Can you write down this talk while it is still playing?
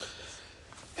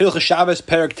Hilchos Shabbos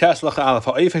Perek Tes Halacha Aleph.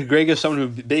 Ha'oifek Gregor, someone who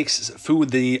bakes food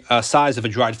the size of a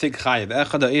dried fig, chayav.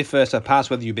 Echad ha'oifes, a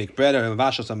pass whether you bake bread or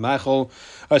mavashal samachol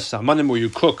or samanim, where you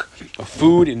cook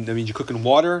food, and that means you cook in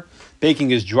water.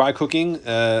 Baking is dry cooking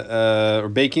or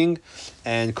baking,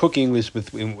 and cooking is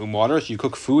in water. So you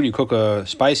cook food, you cook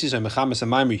spices, and mechamas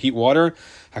amayim, you heat water.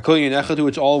 Hakol yin echadu,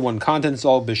 it's all one content, it's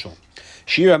all bishul.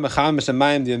 Shira mechamas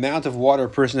amayim, the amount of water a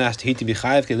person has to heat to be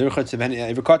chayav,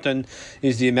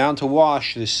 is the amount to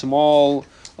wash the small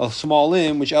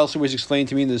limb, which elsewhere is explained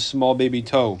to mean the small baby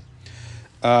toe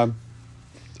of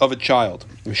a child.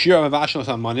 Shira mavashal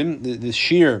samanim, the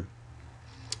shear,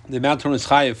 the amount to is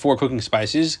chayav for cooking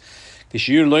spices. The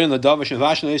shear loy and the davash and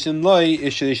vashal loy,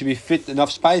 they should be fit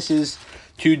enough spices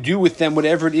to do with them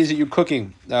whatever it is that you're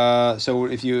cooking. So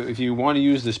if you want to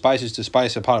use the spices to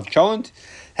spice a pot of cholent, it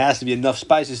has to be enough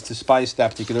spices to spice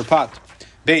that particular pot.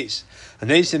 Base. A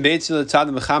person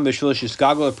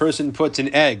puts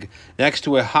an egg next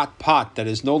to a hot pot that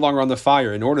is no longer on the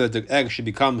fire in order that the egg should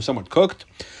become somewhat cooked.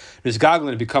 This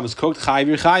gaglan, it becomes cooked,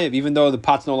 chayiv, even though the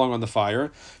pot's no longer on the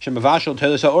fire.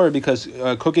 Because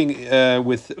cooking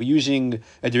with using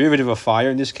a derivative of fire,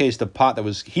 in this case the pot that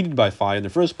was heated by fire in the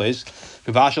first place,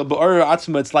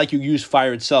 it's like you use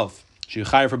fire itself. So you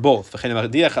chayiv for both.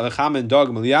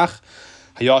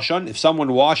 If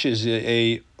someone washes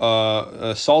a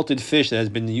salted fish that has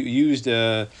been used,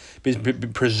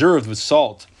 been preserved with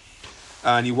salt,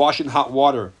 and you wash it in hot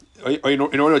water, in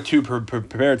order to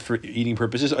prepare it for eating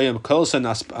purposes, this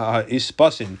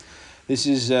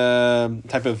is a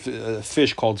type of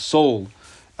fish called sole,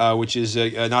 which is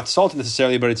not salted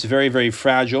necessarily, but it's very, very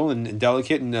fragile and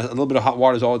delicate, and a little bit of hot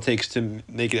water is all it takes to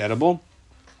make it edible.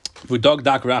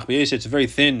 It's a very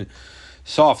thin,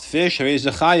 soft fish. You are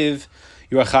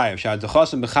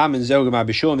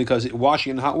chayiv. Because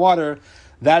washing in hot water,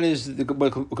 that is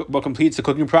what completes the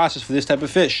cooking process for this type of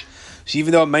fish. So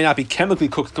even though it might not be chemically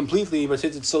cooked completely, but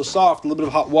since it's so soft, a little bit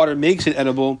of hot water makes it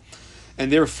edible, and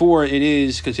therefore it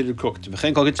is considered cooked. And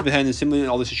similarly in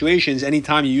all the situations,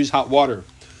 anytime you use hot water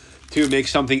to make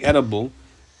something edible,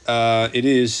 it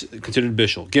is considered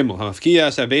bishul. Gimel.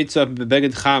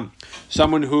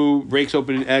 Someone who breaks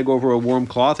open an egg over a warm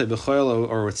cloth,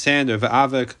 or with sand, or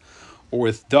v'avek, or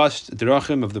with dust,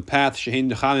 derachim of the path,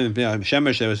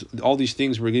 all these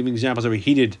things we're giving examples that were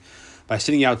heated by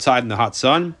sitting outside in the hot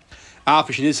sun.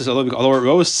 Although it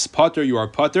roasts, potter, you are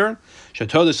potter.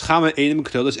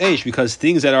 Because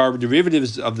things that are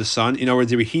derivatives of the sun, in other words,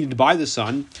 they were heated by the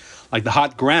sun, like the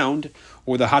hot ground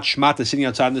or the hot shmata sitting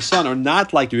outside in the sun, are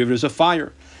not like derivatives of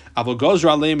fire. However,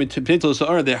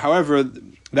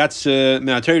 that's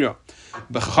me'atera.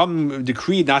 But Chacham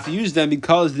decreed not to use them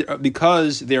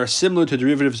because they are similar to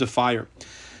derivatives of fire.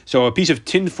 So a piece of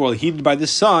tinfoil heated by the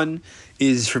sun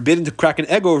is forbidden to crack an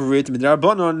egg over it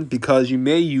because you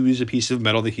may use a piece of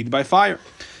metal that heated by fire,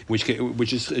 which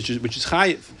is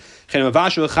chayiv.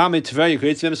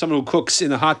 Someone who cooks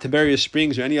in the hot Tiberias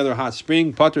Springs or any other hot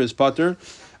spring, potter is potter.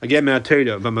 Again, but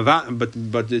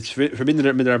it's forbidden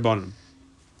to midrabanan.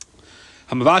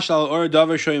 If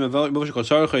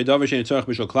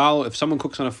someone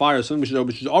cooks on a fire, something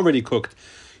which is already cooked,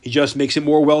 he just makes it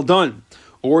more well done.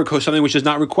 Or something which does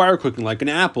not require cooking, like an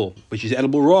apple, which is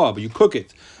edible raw, but you cook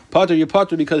it. Potter, you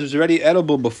potter because it's already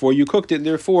edible before you cooked it, and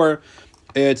therefore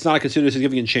it's not considered a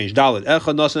significant change. Dalit.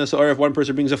 If one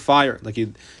person brings a fire, like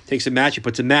he takes a match, he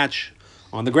puts a match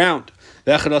on the ground.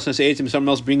 Someone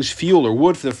else brings fuel or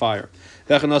wood for the fire.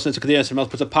 Someone else puts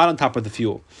a pot on top of the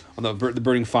fuel, on the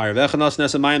burning fire. Someone else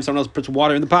puts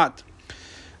water in the pot.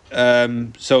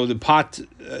 So the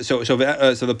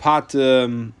pot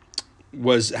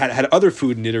had other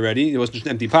food in it already. It wasn't just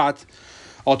an empty pot.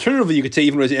 Alternatively, you could say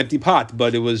even it was an empty pot,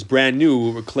 but it was brand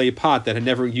new, a clay pot that had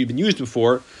never been used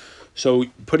before. So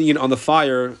putting it on the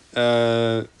fire,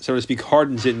 so to speak,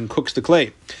 hardens it and cooks the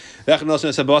clay.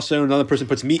 Another person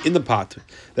puts meat in the pot.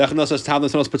 Someone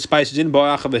else puts spices in.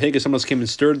 Someone else came and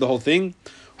stirred the whole thing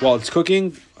while it's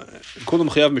cooking. They're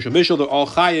all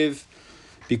chayiv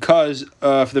because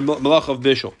for the malach of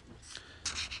bishul.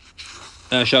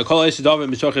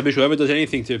 Whoever does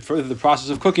anything to further the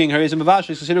process of cooking, is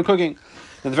considered cooking.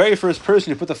 Now, the very first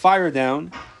person who put the fire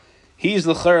down, he's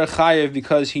l'chera chayiv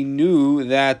because he knew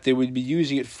that they would be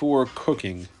using it for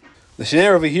cooking. The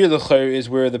scenario over here, l'chera, is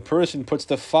where the person puts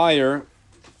the fire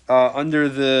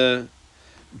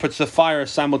puts the fire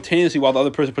simultaneously while the other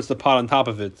person puts the pot on top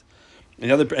of it.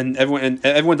 And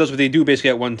everyone does what they do basically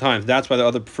at one time. That's why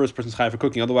the first person's chayav for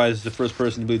cooking. Otherwise, the first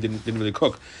person really didn't really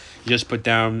cook. You just put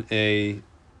down a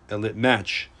lit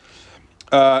match.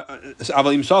 What if,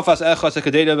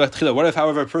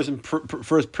 however, a person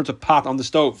first puts a pot on the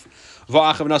stove?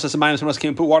 Someone else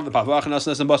can put water in the pot. Someone else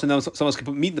can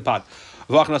put meat in the pot.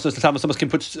 Someone can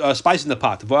put spice in the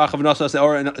pot. Or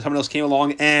someone else came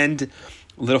along and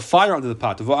lit a fire under the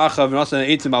pot. Someone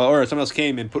else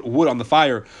came and put wood on the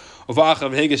fire.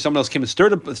 Someone else came and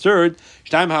stirred. It's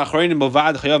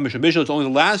only the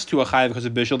last two are chayav because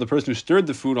of bishul. The person who stirred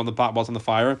the food on the pot whilst on the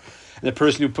fire, and the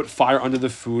person who put fire under the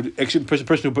food. Actually, the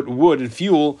person who put wood and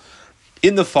fuel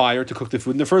in the fire to cook the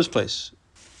food in the first place.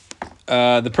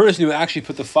 The person who actually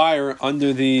put the fire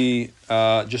under the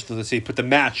put the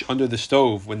match under the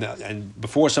stove and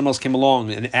before someone else came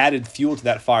along and added fuel to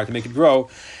that fire to make it grow,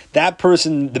 that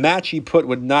person, the match he put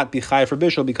would not be chayav for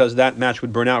bishul because that match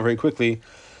would burn out very quickly.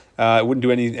 It wouldn't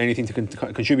do anything to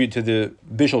contribute to the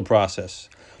bishul process.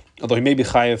 Although he may be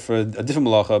chayav for a different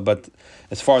malacha, but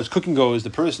as far as cooking goes,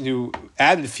 the person who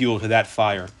added fuel to that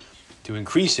fire to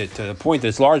increase it to the point that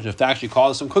it's large enough to actually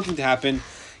cause some cooking to happen,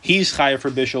 he's chayav for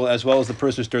bishul as well as the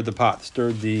person who stirred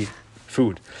the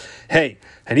food. Hey,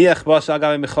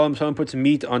 someone puts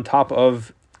meat on top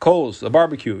of coals, a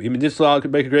barbecue. Even this law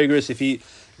could break a gregorus if he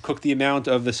cook the amount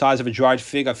of the size of a dried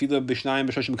fig, even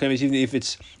if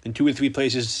it's in 2 or 3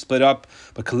 places split up,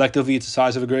 but collectively it's the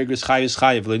size of a gregorus,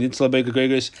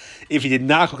 chayiv. If he did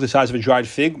not cook the size of a dried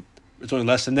fig, it's only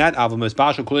less than that. However,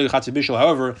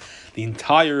 the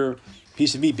entire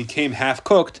piece of meat became half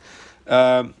cooked,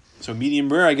 so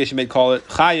medium rare, I guess you may call it,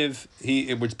 chayiv.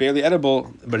 It's barely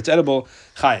edible, but it's edible,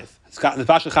 chayiv.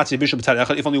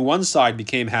 If only one side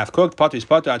became half cooked, unless you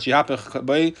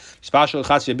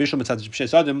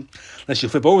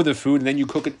flip over the food and then you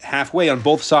cook it halfway on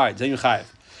both sides, then you chayiv.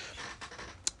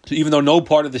 So even though no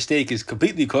part of the steak is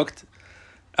completely cooked,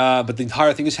 but the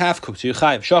entire thing is half cooked, so you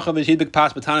chayiv.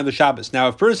 Now,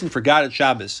 if a person forgot at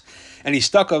Shabbos and he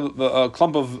stuck a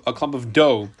clump of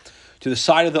dough to the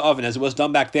side of the oven, as it was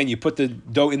done back then, you put the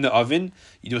dough in the oven.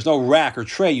 There was no rack or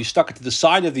tray. You stuck it to the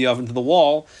side of the oven, to the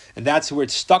wall, and that's where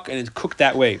it's stuck, and it's cooked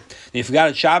that way. And you forgot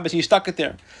at Shabbos, and you stuck it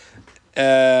there.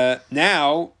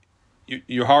 Now,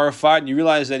 you're horrified, and you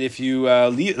realize that if you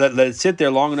let it sit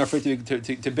there long enough for it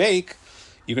to bake,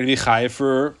 you're going to be chayav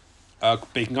for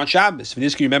baking on Shabbos.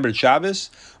 If you remember at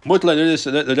Shabbos, you're allowed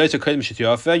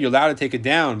to take it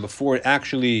down before it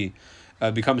actually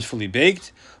becomes fully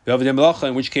baked,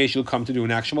 in which case you'll come to do an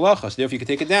actual malacha. So therefore you can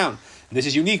take it down. And this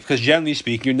is unique because generally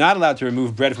speaking, you're not allowed to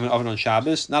remove bread from an oven on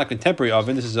Shabbos, not a contemporary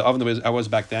oven. This is an oven the way I was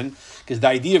back then, because the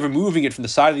idea of removing it from the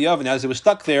side of the oven as it was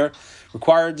stuck there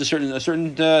required a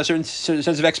certain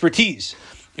sense of expertise.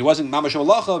 It wasn't mamash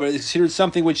malacha, but it's considered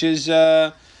something which is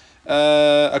a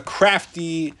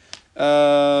crafty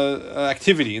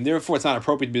activity, and therefore it's not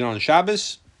appropriate to be done on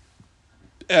Shabbos.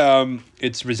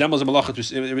 It resembles a malacha.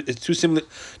 It's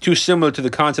too similar to the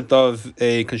concept of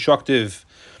a constructive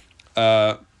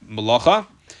malacha,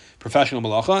 professional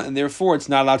malacha, and therefore it's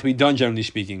not allowed to be done. Generally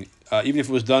speaking, even if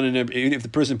it was done even if the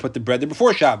person put the bread there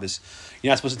before Shabbos,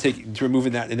 you're not supposed to remove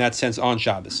it in that sense on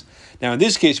Shabbos. Now, in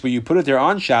this case, where you put it there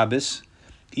on Shabbos,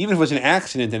 even if it was an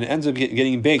accident and it ends up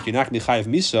getting baked, you're not going to be chayav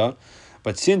misa.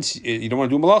 But since you don't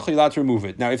want to do malacha, you're allowed to remove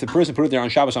it. Now, if the person put it there on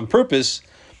Shabbos on purpose,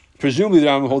 presumably the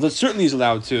Rambam holds that certainly is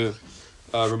allowed to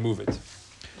remove it.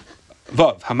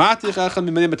 Vav,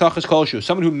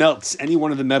 someone who melts any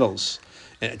one of the metals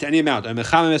to any amount. Someone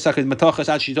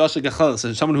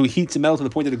who heats a metal to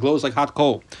the point that it glows like hot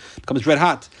coal, becomes red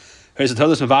hot. That's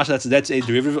a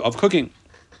derivative of cooking.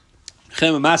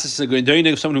 Someone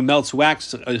who melts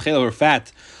wax or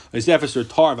fat, or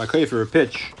tar, or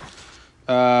pitch.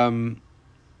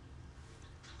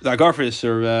 Agarphis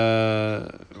or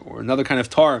another kind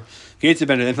of tar, anything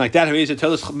like that.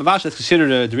 That's considered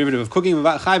a derivative of cooking.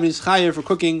 Is chayav for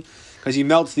cooking because he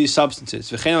melts these substances.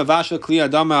 Someone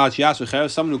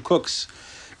who cooks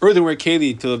earthenware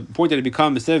keli to the point that it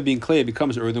becomes, instead of being clay, it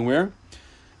becomes earthenware, in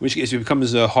which case it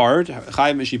becomes hard.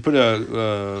 Chayav is you put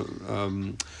a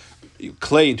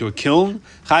clay into a kiln.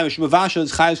 Chayav is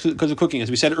because of cooking.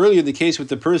 As we said earlier, the case with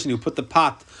the person who put the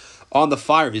pot on the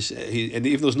fire, and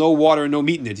if there's no water and no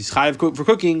meat in it, he's chayav for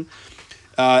cooking.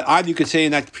 Either you could say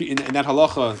in that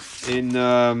halacha, in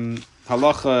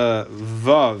halacha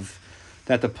vav,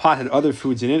 that the pot had other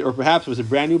foods in it, or perhaps it was a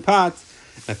brand new pot,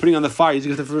 and putting it on the fire,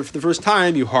 for the first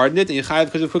time, you harden it, and you chayav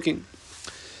because of cooking.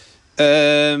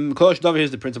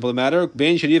 Here's the principle of the matter.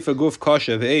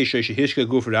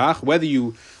 Whether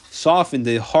you soften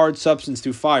the hard substance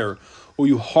through fire, or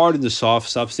you harden the soft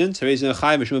substance, you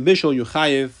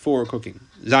chayav for cooking.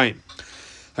 Zayin.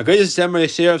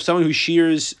 Someone who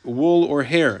shears wool or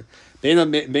hair,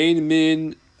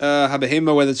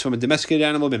 habehema, whether it's from a domesticated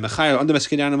animal, ben mechai, or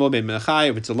undomesticated animal, ben mechai,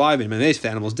 if it's alive, ben menes, if the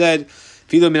animal's dead.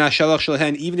 Even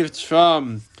if it's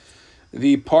from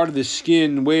the part of the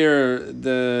skin where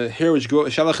the hair which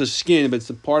grows, shalach is skin, but it's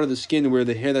the part of the skin where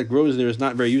the hair that grows there is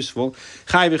not very useful.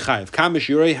 Chayiv v'chayiv. Kamish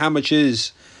yurei, how much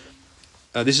is,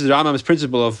 this is the Rambam's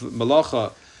principle of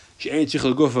malacha, she'ein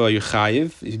tzichel gufa, you're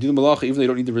chayiv. If you do the malacha, even though you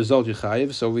don't need the result, you're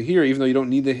chayiv. So over here, even though you don't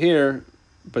need the hair,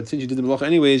 but since you did the malacha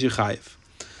anyways, you're chayiv.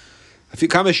 If you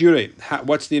kamish yurei,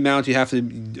 what's the amount you have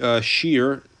to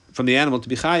shear from the animal to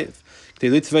be chayiv?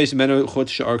 In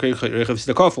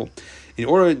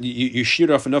order, you sheared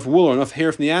off enough wool or enough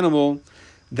hair from the animal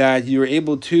that you're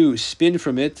able to spin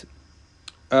from it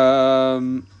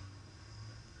a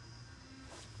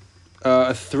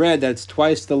thread that's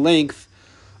twice the length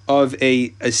of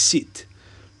a seat.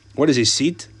 What is a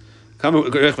seat? How much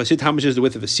is the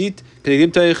width of a seat? The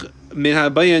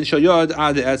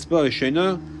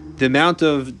amount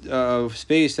of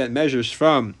space that measures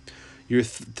from your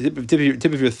tip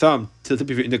of your thumb to the tip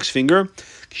of your index finger.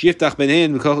 When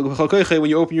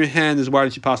you open your hand as wide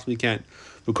as you possibly can.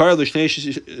 This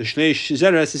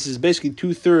is basically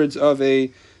 2/3 of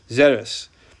a zeres.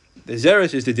 The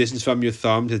zeres is the distance from your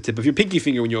thumb to the tip of your pinky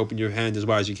finger when you open your hand as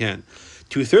wide as you can.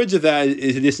 2/3 of that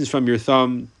is the distance from your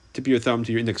thumb, tip of your thumb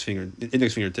to your index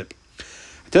fingertip.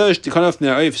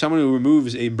 If someone who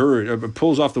removes a bird or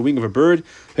pulls off the wing of a bird,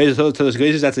 that's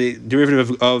a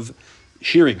derivative of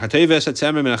shearing. If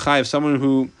someone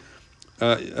who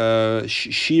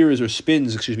shears or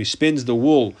spins the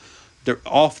wool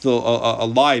off a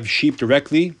live sheep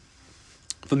directly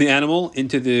from the animal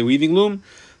into the weaving loom,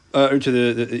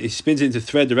 it spins it into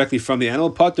thread directly from the animal.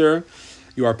 Putter,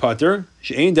 you are putter.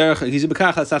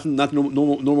 That's not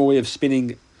normal way of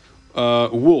spinning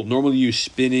wool. Normally you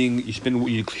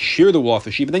shear the wool off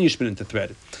the sheep, and then you spin it into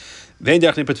thread. That's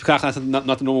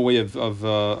not the normal way of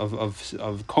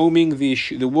combing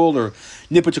the wool, or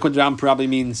nipper probably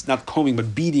means not combing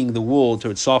but beating the wool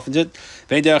until it softens it.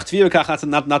 That's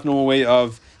not normal way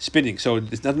of spinning. So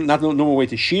it's not normal way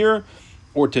to shear,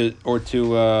 or to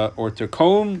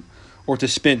comb, or to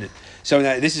spin it. So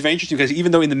now, this is very interesting because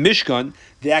even though in the Mishkan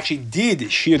they actually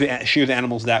did shear the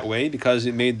animals that way because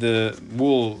it made the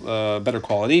wool better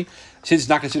quality, since it's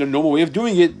not considered a normal way of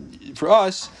doing it for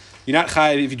us, you're not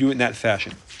chayiv if you do it in that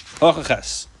fashion.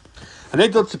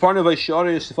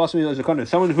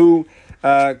 Someone who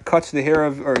cuts the hair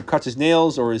or cuts his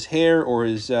nails or his hair or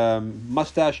his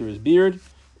mustache or his beard.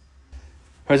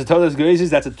 That's a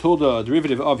total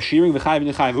derivative of shearing.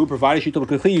 Who provided you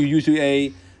use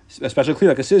a special kli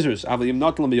like a scissors.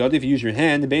 If you use your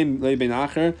hand,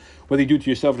 whether you do it to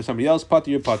yourself or to somebody else,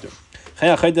 pater your pater.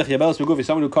 If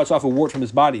someone who cuts off a wart from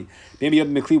his body, maybe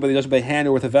whether he does it by hand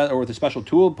or with a special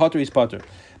tool, pater he's pater.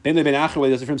 Whether he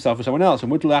does it for himself or someone else.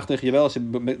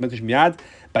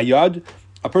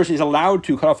 A person is allowed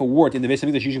to cut off a wart in the Beis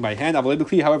Hamikdash using by hand,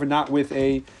 however, not with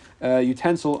a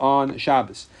utensil on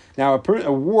Shabbos. Now,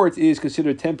 a wart is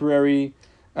considered temporary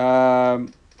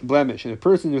blemish, and a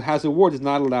person who has a wart is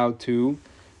not allowed to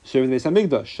serve the Beis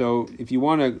Hamikdash. So, if you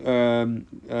want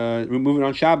to remove it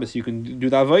on Shabbos, you can do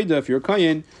the avodah. If you're a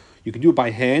kohen, you can do it by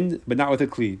hand, but not with a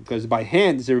kli, because by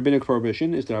hand is a rabbinic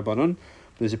prohibition, is the rabbanon.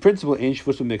 There's a principle in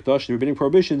Shvus Mikdash. The rabbinic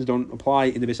prohibitions don't apply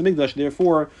in the Beis Hamikdash.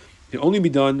 Therefore, it can only be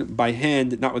done by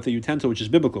hand, not with a utensil, which is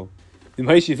biblical. If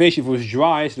it was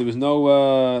dry, so there was no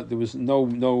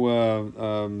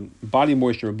body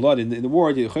moisture or blood in the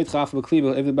wart,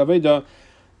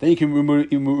 then you can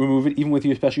remove it even with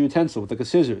your special utensil, with like a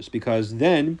scissors, because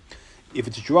then, if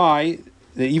it's dry,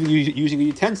 then even using a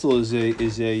utensil is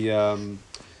only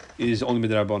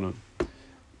midrabanan.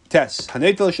 Test.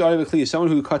 Someone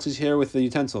who cuts his hair with the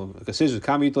utensil, like a scissors.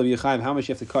 How much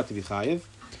you have to cut to be chayiv?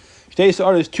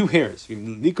 There's 2 hairs.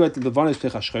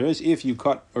 If you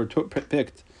cut or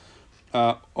picked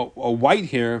a white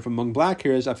hair from among black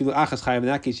hairs, I feel achas chayiv. In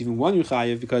that case, even one you're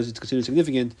chayiv because it's considered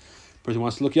significant. The person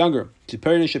wants to look younger.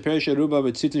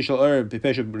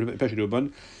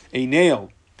 A nail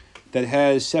that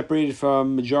has separated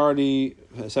from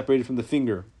the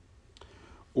finger,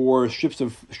 or strips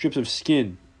of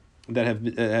skin that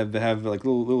have like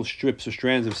little strips or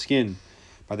strands of skin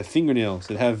by the fingernails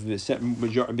that have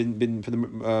been for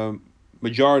the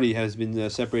majority has been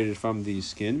separated from the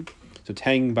skin, so it's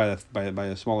hanging by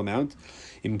a small amount.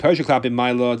 In Parsha Klap in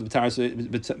my law,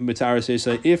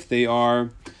 if they are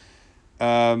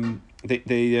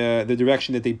the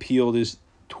direction that they peeled is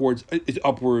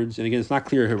upwards, and again, it's not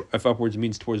clear if upwards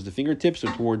means towards the fingertips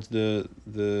or towards the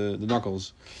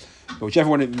knuckles, but whichever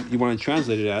one you want to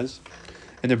translate it as.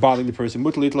 and they're bothering the person.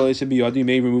 You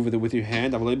may remove it with your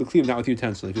hand, not with your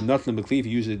utensil. If you're not if you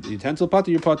use a utensil,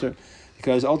 pater, you're pater,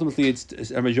 because ultimately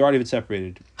it's a majority of it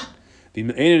separated.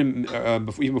 Even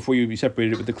before you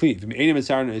separate it with the cleave.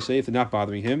 If they're not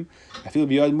bothering him, I feel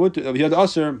biyad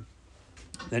aser,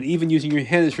 then even using your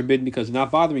hand is forbidden because it's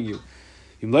not bothering you.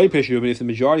 But if the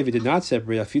majority of it did not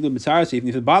separate, I feel even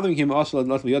if it's bothering him, also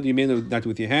you may not do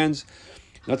with your hands.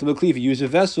 Not to cleave. If you use a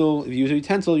vessel, if you use a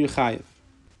utensil, you're chayiv.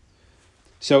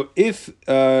 So if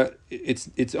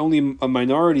it's only a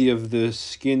minority of the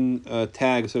skin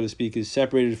tag, so to speak, is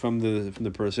separated from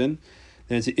the person,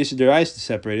 then it's an issur d'oraisa to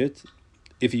separate it.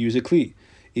 If you use a kli,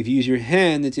 if you use your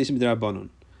hand, it's issur d'rabbanon.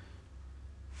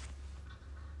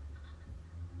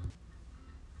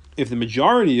 If the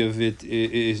majority of it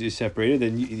is separated,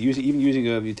 then even using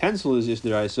a utensil is issur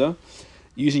d'oraisa.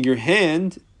 Using your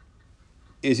hand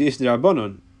is issur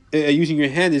d'rabbanon. Using your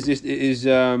hand is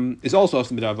also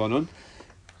issur d'rabbanon.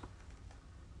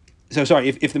 So sorry,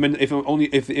 if a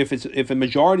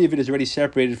majority of it is already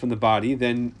separated from the body,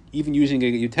 then even using a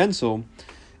utensil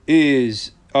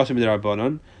is also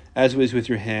midrabanan, as is with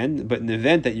your hand. But in the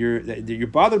event that you're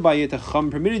bothered by it, the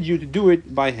Chum permitted you to do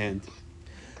it by hand.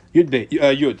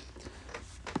 Yud.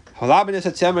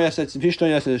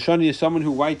 Shani is someone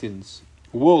who whitens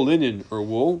wool, linen, or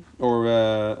wool, or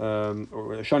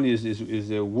shani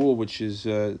is a wool which is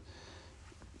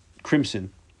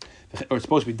crimson, or it's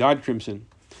supposed to be dyed crimson.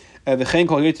 Or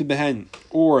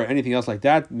anything else like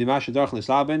that. The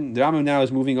Rambam now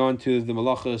is moving on to the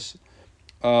malachas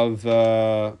of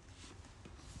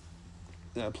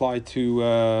applied to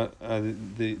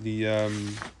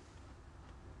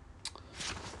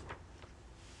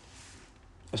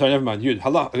sorry, never mind. Yud.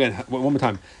 Halach again. One more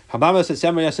time. A person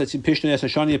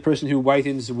who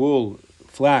whitens wool,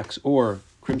 flax, or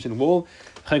crimson wool.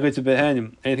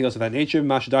 Anything else of that nature.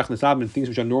 Things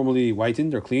which are normally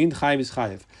whitened or cleaned. Chayiv is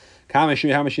chayiv. How much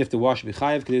you have to wash? As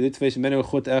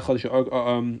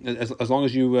long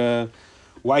as you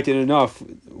whiten enough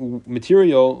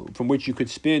material from which you could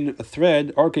spin a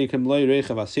thread,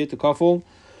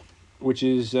 which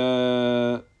is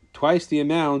twice the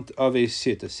amount of a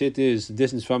sit. A sit is the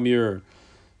distance from your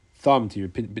thumb to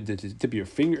the tip of your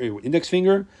finger, your index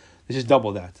finger. This is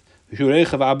double that. Which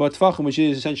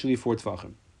is essentially 4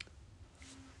 tfachim.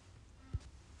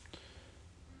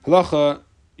 Halacha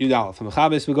Yudal from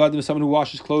Chabes Begadim, someone who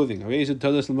washes clothing. That's a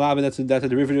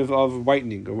derivative of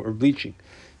whitening or bleaching.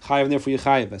 Chayav, therefore you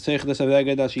chayav.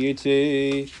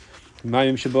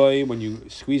 When you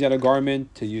squeeze out a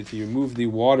garment to remove the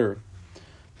water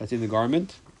that's in the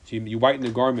garment, so you whiten the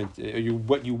garment, or you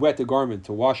wet the garment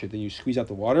to wash it, then you squeeze out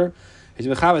the water.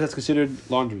 That's considered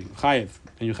laundry. Chayav,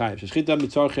 and you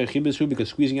chayav. Because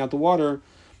squeezing out the water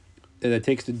that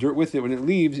takes the dirt with it when it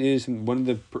leaves is one of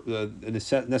the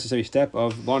necessary step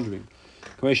of laundering.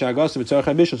 Just like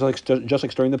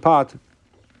stirring the pot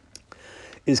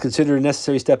is considered a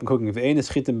necessary step in cooking. But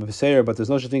there's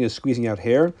no such thing as squeezing out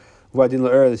hair.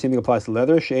 The same thing applies to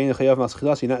leather. You're not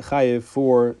chayiv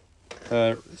for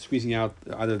squeezing out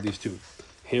either of these two,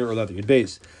 hair or leather. Your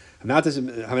base. Someone who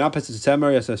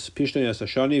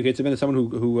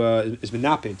is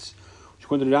menapitz, which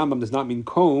according to the Rambam does not mean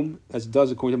comb, as it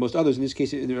does according to most others. In this case,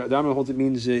 the Rambam holds it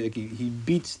means he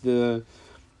beats the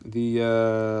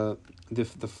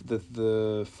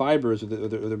fibers or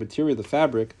the material, the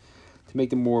fabric, to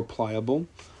make them more pliable.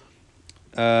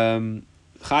 Chayiv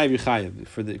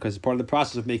because it's part of the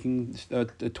process of making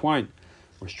twine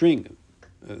or string.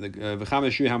 How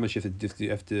much you have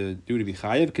to do to be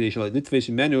chayiv?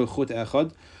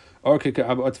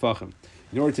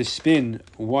 In order to spin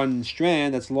one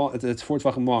strand that's long, that's 4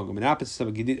 tvachim long.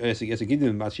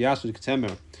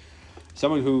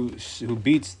 Someone who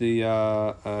beats the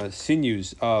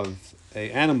sinews of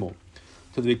an animal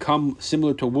so they become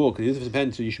similar to wool. Because it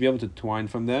depends, so you should be able to twine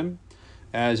from them,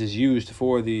 as is used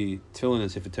for the tefillin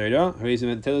and sefer Torah.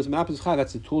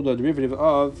 That's the tool, the derivative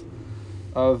of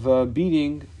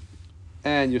beating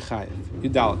and Yuchayev.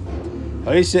 Yudal.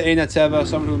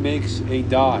 Someone who makes a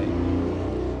dye.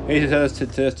 It's a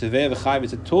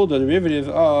tool, the derivative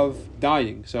of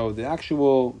dyeing. So the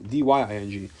actual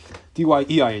dyeing,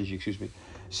 excuse me.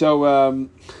 So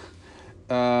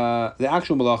the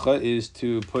actual malacha is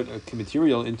to put a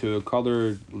material into a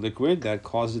colored liquid that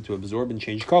causes it to absorb and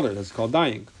change color. That's called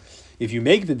dyeing. If you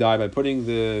make the dye by putting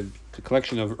the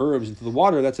collection of herbs into the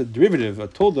water, that's a derivative, a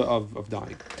tool of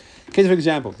dyeing. Case for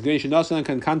example,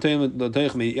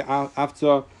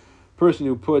 person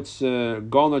who puts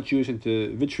gallnut juice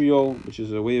into vitriol, which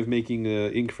is a way of making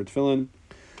ink for tefillin.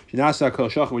 In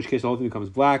which case the whole thing becomes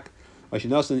black. Where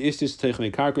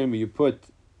you put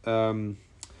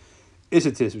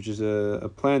isatis, which is a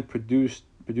plant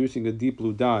producing a deep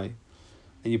blue dye,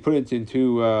 and you put it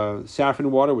into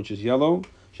saffron water, which is yellow.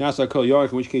 In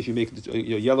which case you make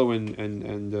yellow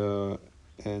and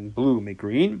blue make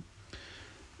green.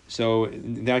 So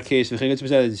in that case,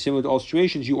 similar to all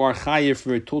situations, you are chayiv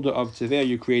for a tilde of tzeveh.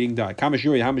 You're creating dye.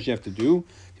 Kamashuri, how much you have to do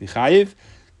to be chayiv?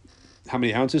 How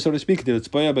many ounces, so to speak?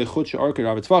 Enough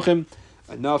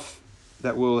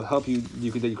that will help you.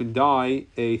 You can dye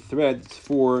a thread that's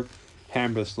 4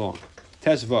 handbreadths long.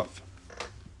 Tesvav.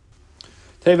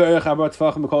 If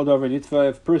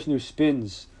a person who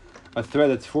spins a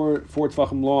thread that's 4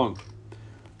 tvachim long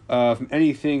from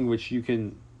anything which you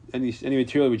can, any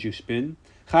material which you spin,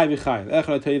 whether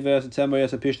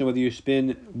you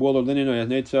spin wool or linen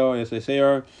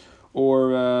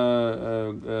or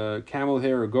camel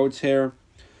hair or goat's hair,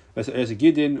 as a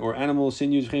gidin or animal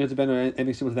sinews or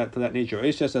anything similar to that nature.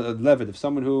 It's just a levet of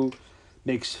someone who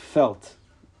makes felt,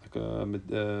 like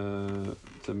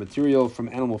it's a material from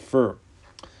animal fur.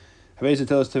 That's a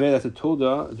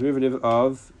tulda, a derivative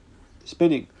of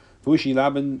spinning. Provided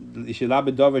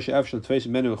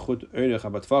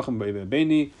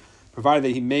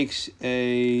that he makes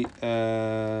a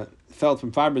felt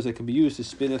from fibers that can be used to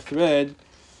spin a thread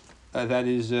that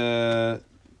is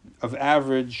of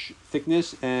average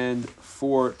thickness and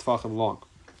 4 tvachim long.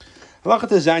 Halakha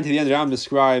Zayin to the end, Ram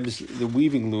describes the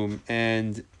weaving loom,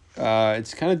 and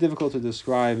it's kind of difficult to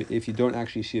describe if you don't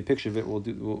actually see a picture of it.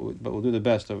 But we'll do the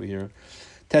best over here.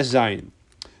 Tes Zayin.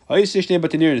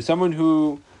 Someone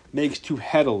who makes 2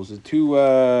 heddles, 2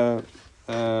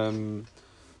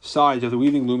 sides of the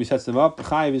weaving loom, he sets them up.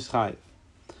 Chayiv is chayiv.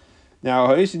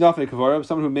 Now,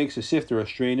 someone who makes a sift or a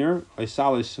strainer, a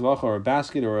salis svach or a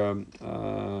basket or a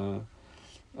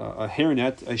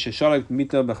hairnet,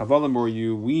 or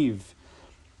you weave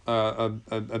a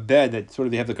bed that sort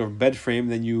of they have like a bed frame,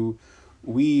 then you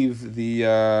weave the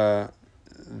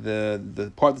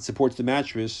part that supports the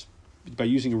mattress by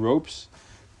using ropes.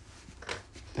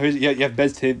 You have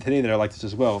beds today that are like this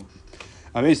as well.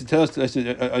 That's a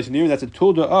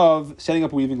tulda of setting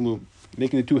up a weaving loom,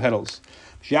 making the 2 heddles.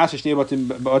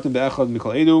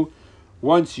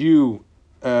 Once you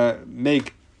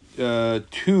make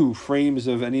 2 frames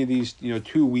of any of these,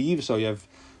 2 weaves, so you have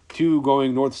 2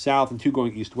 going north-south and 2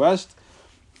 going east-west,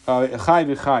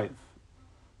 chayiv.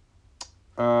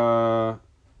 I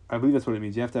believe that's what it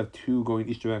means. You have to have 2 going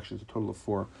each direction, it's a total of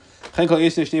 4.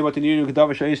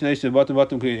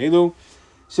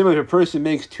 Similar, if a person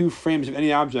makes 2 frames of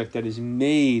any object that is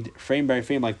made frame by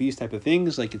frame, like these type of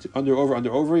things, like it's under,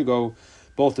 over, you go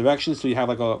both directions, so you have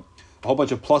like a whole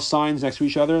bunch of plus signs next to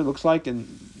each other, it looks like, and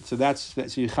so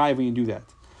so you're chayiv when you do that.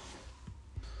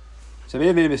 So I may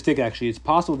have made a mistake actually. It's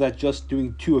possible that just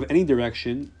doing 2 of any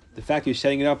direction, the fact that you're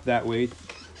setting it up that way,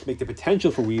 make the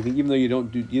potential for weaving, even though you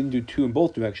didn't do 2 in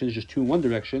both directions, just 2 in one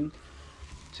direction.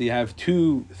 So you have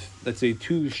 2, let's say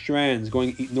 2 strands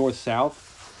going north-south.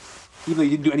 Even though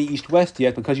you didn't do any east-west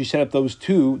yet, because you set up those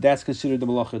 2, that's considered the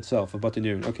malacha itself, of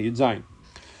batanirin. Okay, Yud Zayin.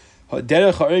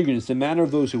 Derech ha'ergin, it's the manner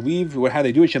of those who weave, how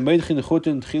they do it.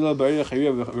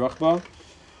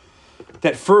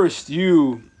 That first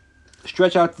you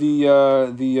stretch out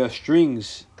the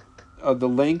strings of the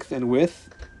length and width.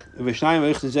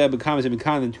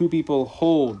 And 2 people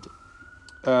hold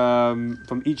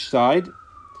from each side.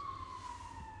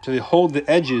 So they hold the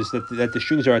edges that the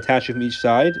strings are attached from each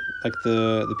side, like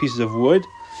the pieces of wood.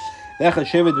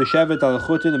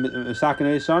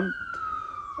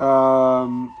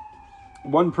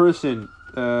 One person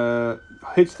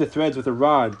hits the threads with a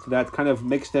rod, so that kind of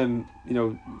makes them,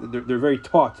 they're very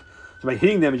taut. So by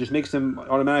hitting them, it just makes them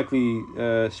automatically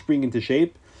spring into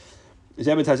shape. The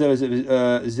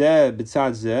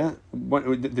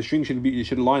string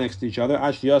should lie next to each other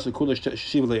till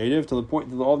the point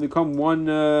that they'll all become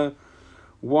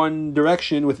one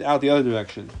direction without the other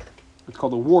direction. It's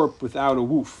called a warp without a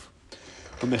woof.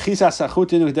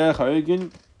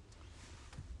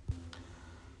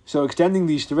 So extending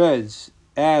these threads,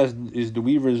 as is the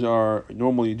weavers are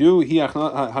normally do,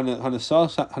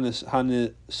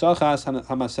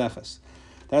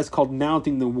 that's called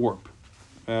mounting the warp.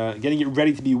 Getting it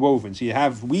ready to be woven. So you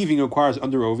have weaving requires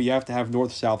under over. You have to have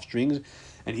north-south strings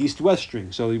and east-west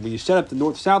strings. So when you set up the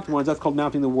north-south ones, that's called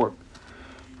mounting the warp.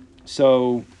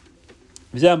 So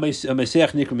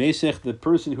the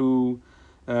person who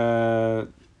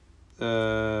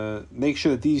makes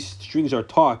sure that these strings are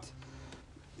taut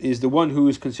is the one who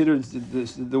is considered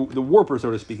the warper, so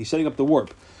to speak. He's setting up the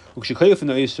warp.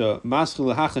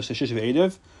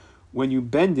 When you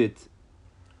bend it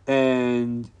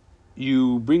and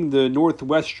you bring the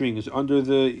northwest strings under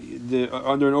the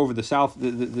under and over the south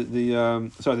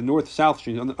the north south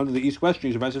strings under the east west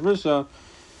strings or vice versa.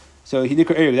 So he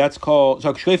dikar erik. That's called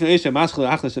so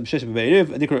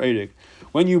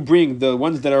when you bring the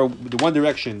ones that are the one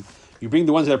direction, you bring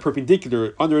the ones that are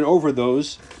perpendicular under and over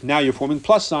those. Now you're forming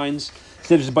plus signs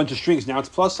instead of just a bunch of strings. Now it's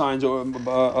plus signs over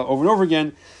and over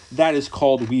again. That is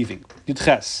called weaving.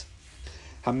 Yudches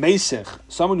hamesech,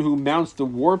 someone who mounts the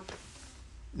warp.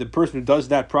 The person who does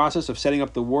that process of setting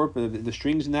up the warp, the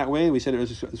strings in that way, we said it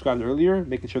was described earlier,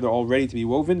 making sure they're all ready to be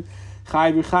woven.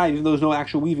 Chayiv v'chayiv, even though there's no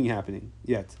actual weaving happening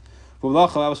yet.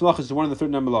 Malacha is one of the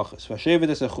 39 malachas. Vashevet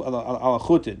es al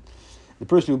chutin, the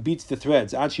person who beats the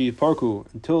threads, achi parku,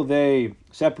 until they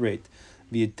separate,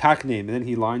 the takneim, and then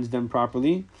he lines them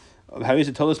properly. Havis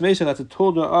a tolas mesa, that's a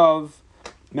tolda of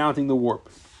mounting the warp.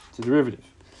 It's a derivative.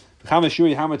 How much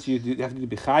you have to do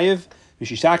b'chayiv,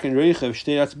 mishisak and reichev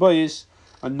shtei atzbayis.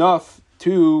 Enough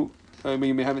to,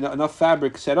 you may have enough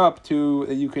fabric set up to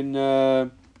you can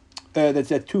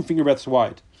that's at 2 finger breadths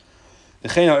wide.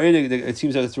 It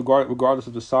seems that it's regardless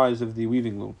of the size of the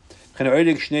weaving loom. A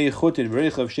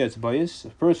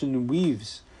person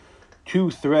weaves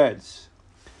 2 threads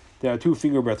that are 2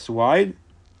 finger breadths wide.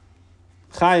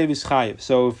 Chayiv is chayiv.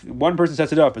 So if one person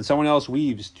sets it up and someone else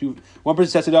weaves one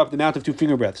person sets it up the amount of 2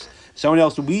 finger breadths. Someone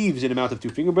else weaves an amount of 2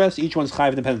 finger breadths. Each one's chayiv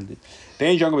independently.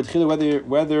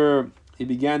 Whether he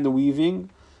began the weaving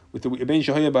with the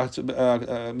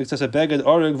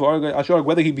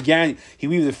whether he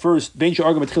weaved the first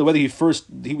whether he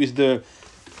was the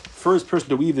first person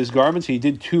to weave this garment, so he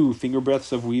did 2 finger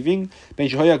breadths of weaving. Or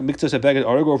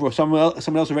someone else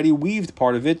already weaved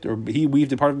part of it, or he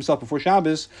weaved a part of himself before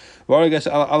Shabbos. He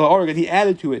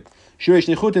added to it.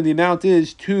 The amount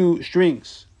is 2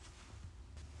 strings.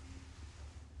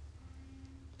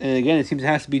 And again, it seems it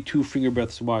has to be 2 finger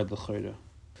breadths wide. If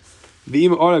he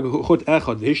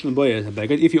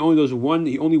only does one,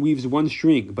 he only weaves 1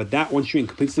 string, but that 1 string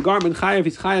completes the garment. Chayav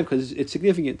is chayav because it's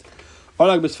significant.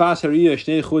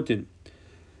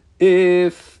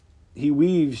 If he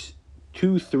weaves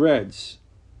 2 threads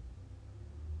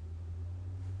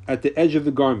at the edge of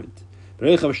the garment, the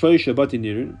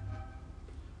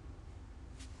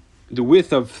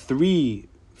width of 3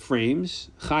 frames,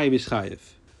 chayiv is chayiv.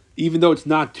 Even though it's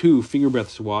not 2 finger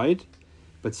breadths wide,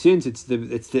 but since it's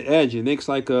the edge, it makes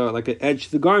like an edge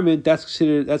to the garment. That's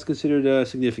considered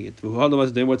significant.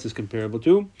 What's this comparable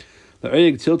to? Someone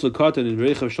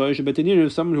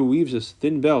who weaves a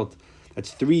thin belt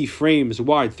that's 3 frames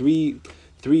wide, three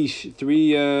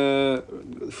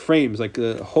frames, like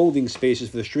holding spaces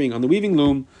for the string on the weaving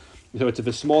loom. So it's if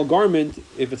a small garment,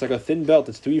 if it's like a thin belt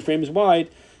that's 3 frames wide,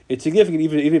 it's significant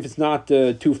even if it's not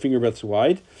 2 finger breadths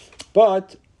wide,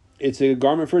 but it's a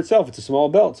garment for itself. It's a small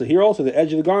belt. So here also the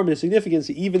edge of the garment is significant,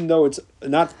 so even though it's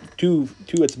not 2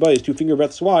 finger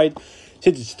breadths wide.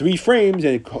 Since it's 3 frames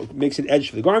and it makes an edge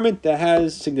for the garment, that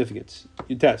has significance.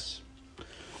 You test.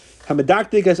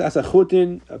 Hamadaktik as a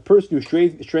chutin, a person who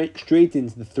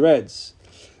straightens the threads,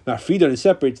 mafridan, and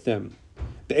separates them.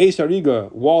 The eis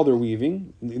hariga while they're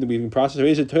weaving in the weaving process.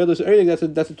 That's a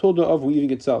tolda of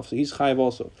weaving itself. So he's chayiv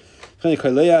also.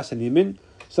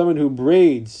 Someone who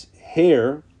braids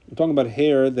hair. I'm talking about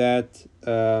hair that.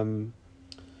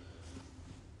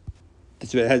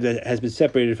 Has been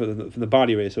separated from the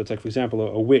body area, so it's like, for example,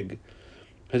 a wig.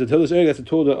 As a tolda, that's a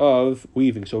tolda of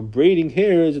weaving. So braiding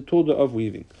hair is a tolda of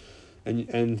weaving,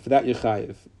 and for that you're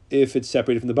chayiv. If it's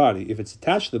separated from the body, if it's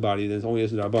attached to the body, then it's only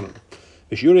as a darbanon.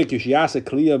 The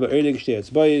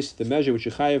measure which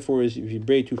you're chayiv for is if you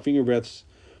braid 2 finger breadths,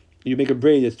 you make a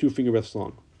braid that's 2 finger breadths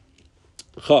long.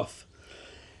 Chaf.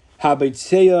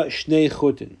 Habeitzeya shnei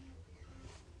chutin.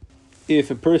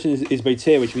 If a person is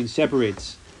beitzeya, which means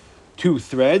separates 2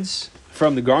 threads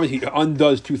from the garment, he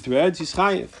undoes 2 threads, he's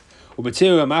chayiv.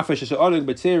 Betzeira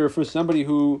refers to somebody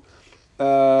who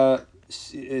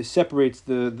separates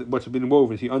the what's been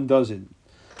woven, he undoes it.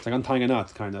 It's like untying a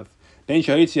knot, kind of. Whether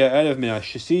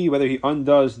he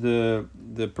undoes the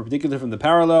perpendicular from the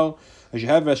parallel, for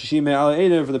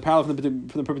the parallel from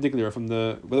the perpendicular,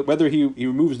 whether he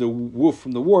removes the woof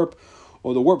from the warp,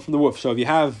 or the warp from the woof. So if you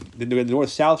have the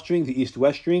north-south strings, the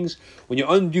east-west strings, when you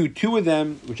undo 2 of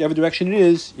them, whichever direction it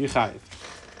is, you're chayiv.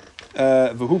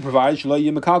 Who provides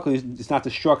it's not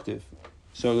destructive.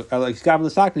 So like Gavin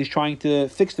Lasakli is trying to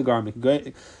fix the garment.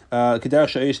 Like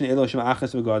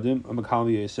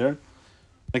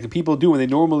the people do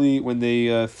when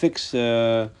they fix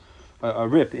a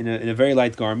rip in a very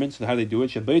light garment. So how do they do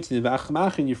it?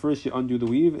 You first you undo the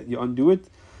weave, you undo it,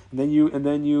 and then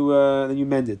you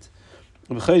mend it.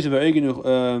 And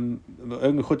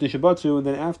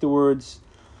then afterwards,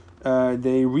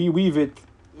 they reweave it,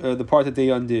 the part that they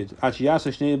undid. Until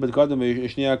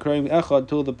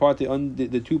the part they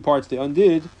undid, the two parts they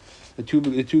undid, the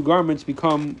two garments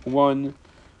become one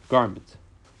garment,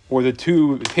 or the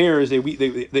two pairs they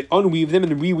unweave them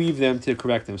and reweave them to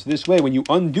correct them. So this way, when you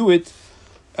undo it,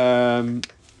 so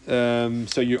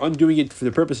you're undoing it for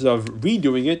the purposes of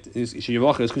redoing it. Is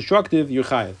constructive, you're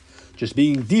chayav. Just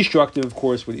being destructive, of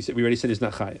course, we already said is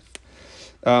not chayav.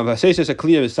 Says a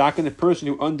clear sakin, the person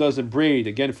who undoes a braid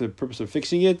again for the purpose of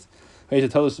fixing it.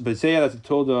 That's the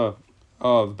tolda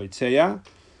of Beitzeya.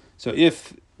 So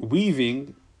if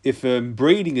braiding is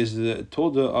the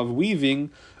tolda of weaving,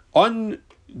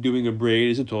 undoing a braid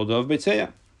is a tolda of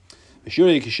Beitzeya.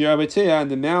 And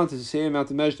the amount is the same amount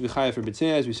of measure to be chayav for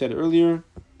Beitzeya, as we said earlier,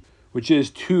 which is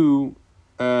 2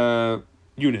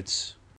 units.